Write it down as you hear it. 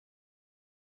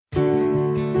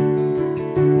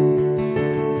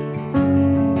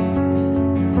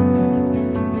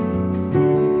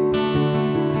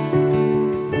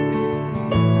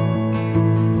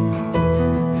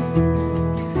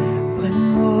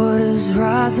Shadows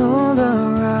rise all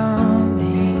around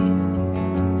me,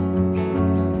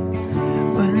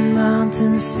 when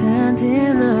mountains stand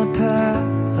in the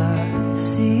path I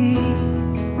see.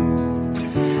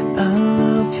 I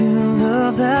look to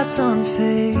love that's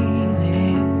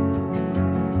unfailing,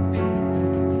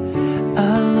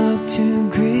 I look to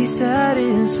grace that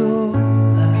is all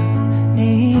I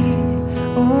need.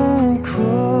 Oh,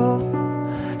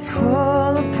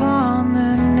 call upon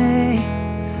the name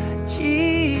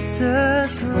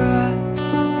Jesus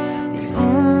Christ, the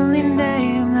only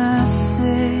name that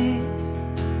saves.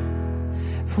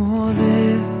 For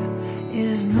there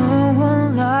is no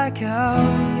one like our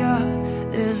God,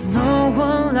 there's no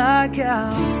one like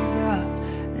our God.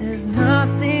 There's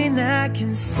nothing that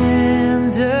can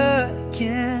stand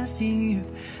against you.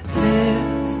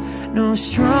 There's no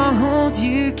stronghold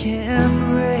you can't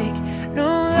break, no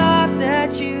life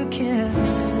that you can't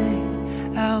save.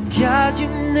 Our God, you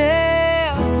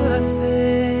never fail.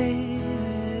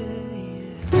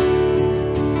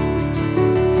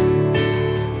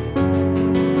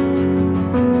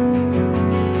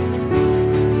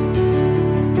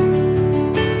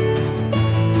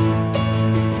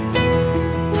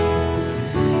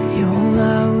 Your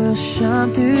light will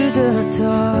shine through the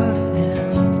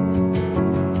darkness,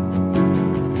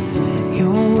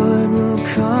 your word will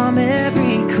calm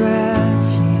every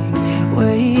crashing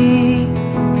wave.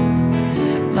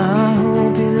 My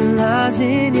hope it lies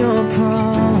in your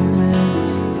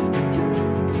promise,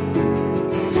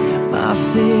 my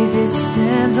faith it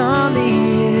stands on the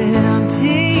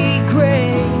empty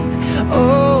grave.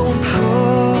 Oh,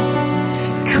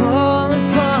 call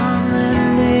upon the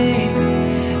name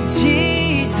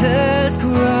Jesus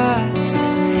Christ,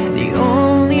 the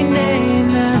only name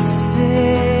that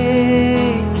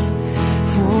saves.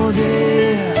 For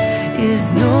there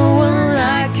is no one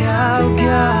like our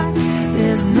God,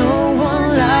 there's no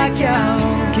one like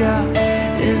our God.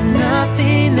 There's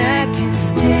nothing that can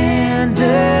stand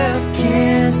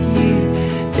against you.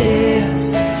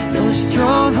 There's no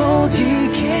stronghold you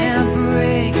can't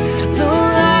break, no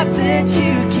life that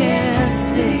you can't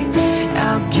save.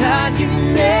 Our God, you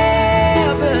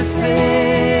never fail.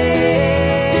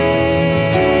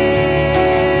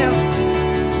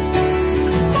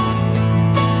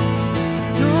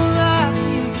 No life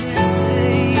you can't save.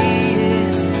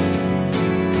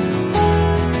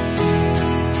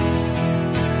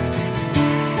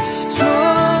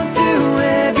 Strong through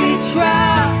every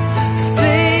trial,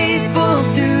 faithful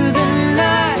through the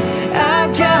night. Our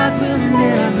God will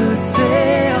never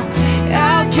fail,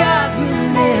 our God will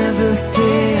never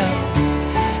fail.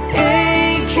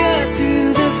 Anchored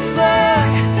through the flood,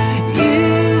 you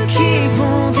keep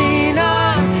holding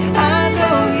on. I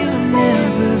know you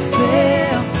never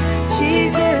fail,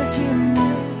 Jesus, you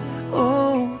never.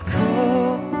 Oh,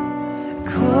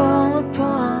 call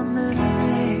upon the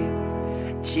name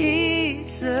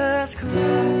Jesus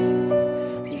Christ,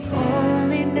 the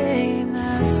only name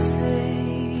that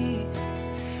saves.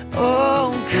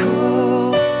 Oh,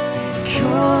 call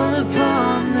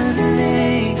upon the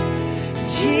name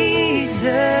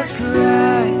Jesus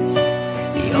Christ,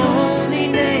 the only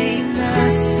name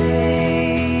that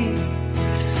saves.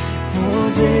 For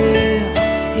there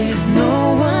is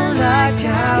no one like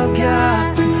our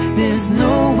God, there's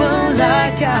no one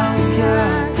like our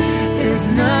God. There's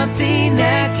nothing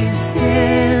that can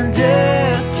stand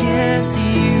against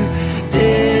you.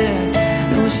 There's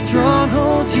no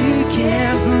stronghold you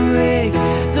can't break,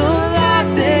 no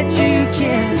life that you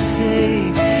can't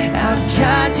save. Our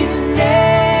God, you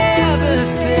never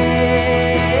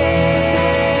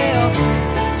fail.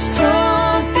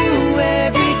 Strong through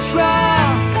every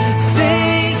trial,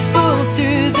 faithful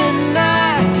through the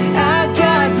night. Our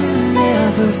God will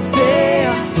never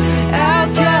fail, our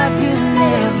God will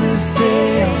never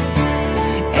fail.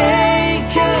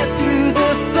 Anchored through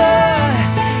the flood,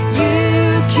 you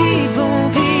keep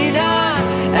holding on.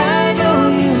 I know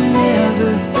you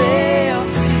never fail,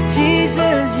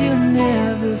 Jesus, you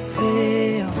never fail.